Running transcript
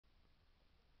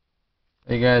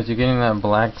Hey guys, you're getting that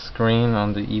black screen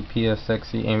on the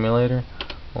Epsxe emulator.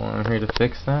 Well, I'm here to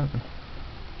fix that.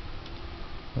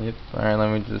 Yep. Alright,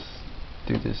 let me just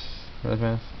do this really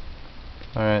fast.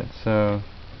 Alright, so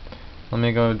let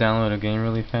me go download a game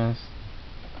really fast.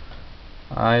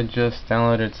 I just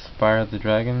downloaded Spyro the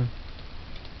Dragon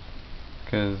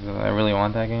because I really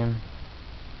want that game.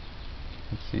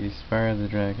 Let's see, Spyro the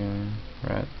Dragon,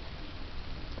 right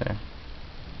there.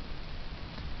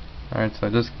 Alright, so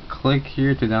just click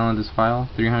here to download this file,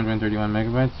 331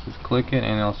 megabytes. Just click it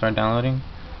and it'll start downloading.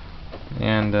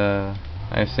 And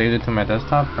I saved it to my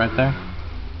desktop right there.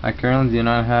 I currently do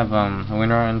not have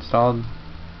WinRAR installed,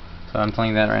 so I'm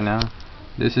telling you that right now.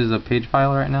 This is a page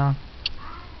file right now.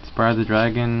 Spyro the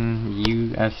Dragon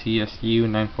USCSU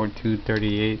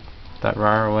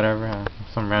 94238.rar or whatever,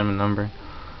 some random number.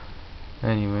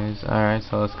 Anyways, alright,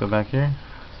 so let's go back here.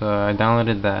 So I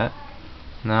downloaded that.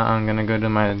 Now I'm gonna go to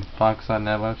my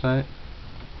balck.net website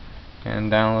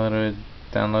and download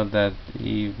that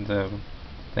the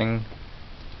thing,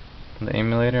 the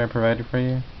emulator I provided for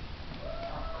you.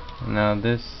 Now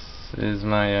this is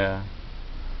my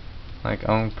like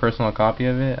own personal copy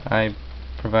of it. I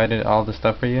provided all the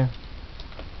stuff for you.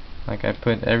 Like I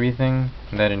put everything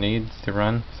that it needs to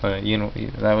run, so that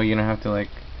that way you don't have to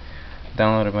like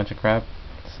download a bunch of crap.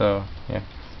 So yeah,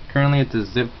 currently it's a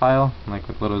zip file, like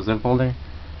with a little zip folder.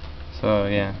 So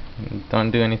yeah, don't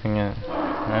do anything yet.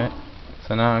 Alright,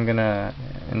 so now I'm gonna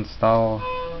install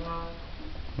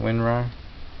WinRAR.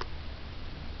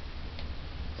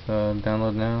 So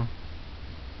download now.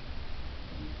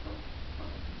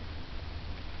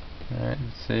 Alright,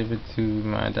 save it to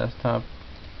my desktop.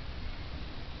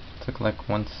 Took like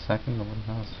 1 second, but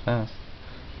that was fast.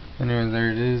 Anyway,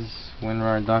 there it is.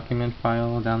 WinRAR document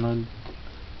file download.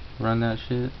 Run that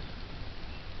shit.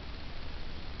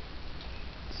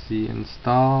 See,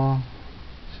 install.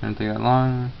 Shouldn't take that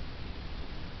long.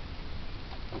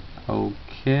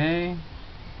 Okay.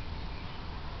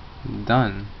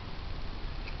 Done.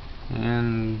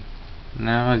 And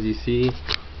now, as you see,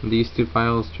 these two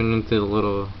files turn into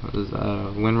little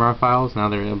WinRAR files. Now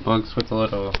they're bugs with a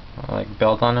little like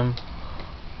belt on them.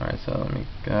 Alright, so let me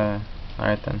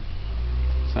alright then.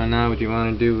 So now what you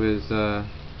want to do is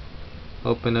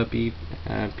open up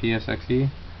Epsxe.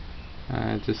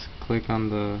 Just click on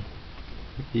the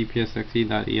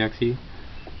epsxe.exe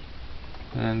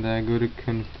and go to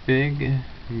config,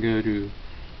 go to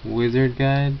wizard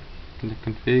guide, and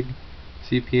config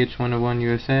CPH 101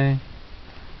 USA,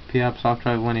 POPS soft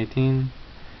drive 118,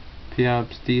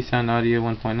 POPS D sound audio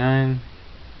 1.9,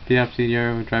 POPS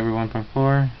CDR driver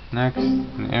 1.4. Next,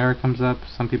 an error comes up.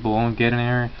 Some people won't get an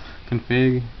error.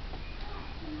 Config,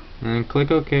 and then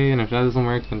click OK. And if that doesn't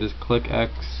work, then just click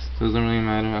X. Doesn't really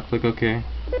matter. I'll click OK.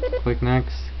 Click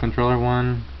next. Controller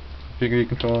 1. Configure your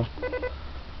control.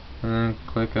 And then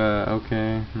click OK.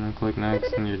 And then click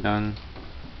next, and you're done.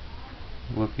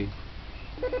 Whoopee.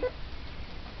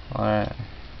 Alright.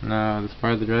 Now the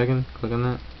Spyro the Dragon. Click on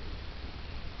that.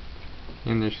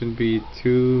 And there should be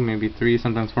 2, maybe 3,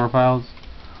 sometimes 4 files.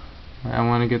 I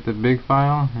want to get the big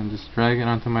file and just drag it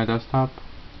onto my desktop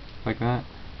like that,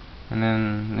 and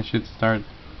then it should start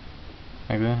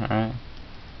like that. Alright,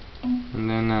 and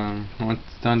then once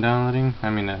it's done downloading,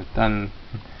 done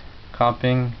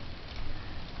copying,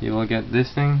 you will get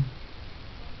this thing.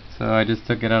 So I just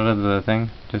took it out of the thing,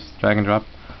 just drag and drop.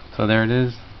 So there it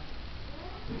is.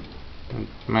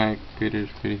 My computer is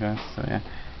pretty fast, so yeah.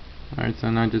 Alright, so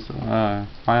now just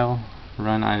file,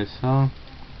 run ISO,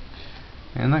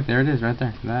 and look, there it is right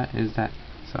there. That is that.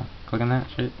 So click on that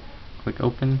shit, click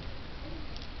open.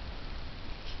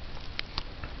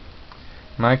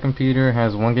 My computer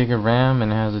has 1 gig of RAM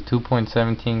and it has a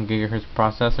 2.17 gigahertz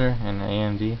processor and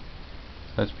AMD.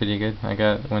 So that's pretty good. I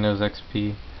got Windows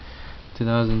XP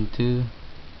 2002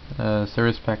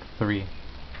 Service Pack 3.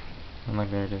 And look,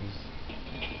 there it is.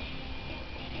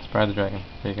 Spyro the Dragon.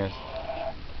 There you guys.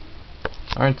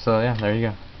 Alright, so yeah, there you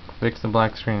go. Fix the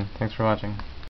black screen. Thanks for watching.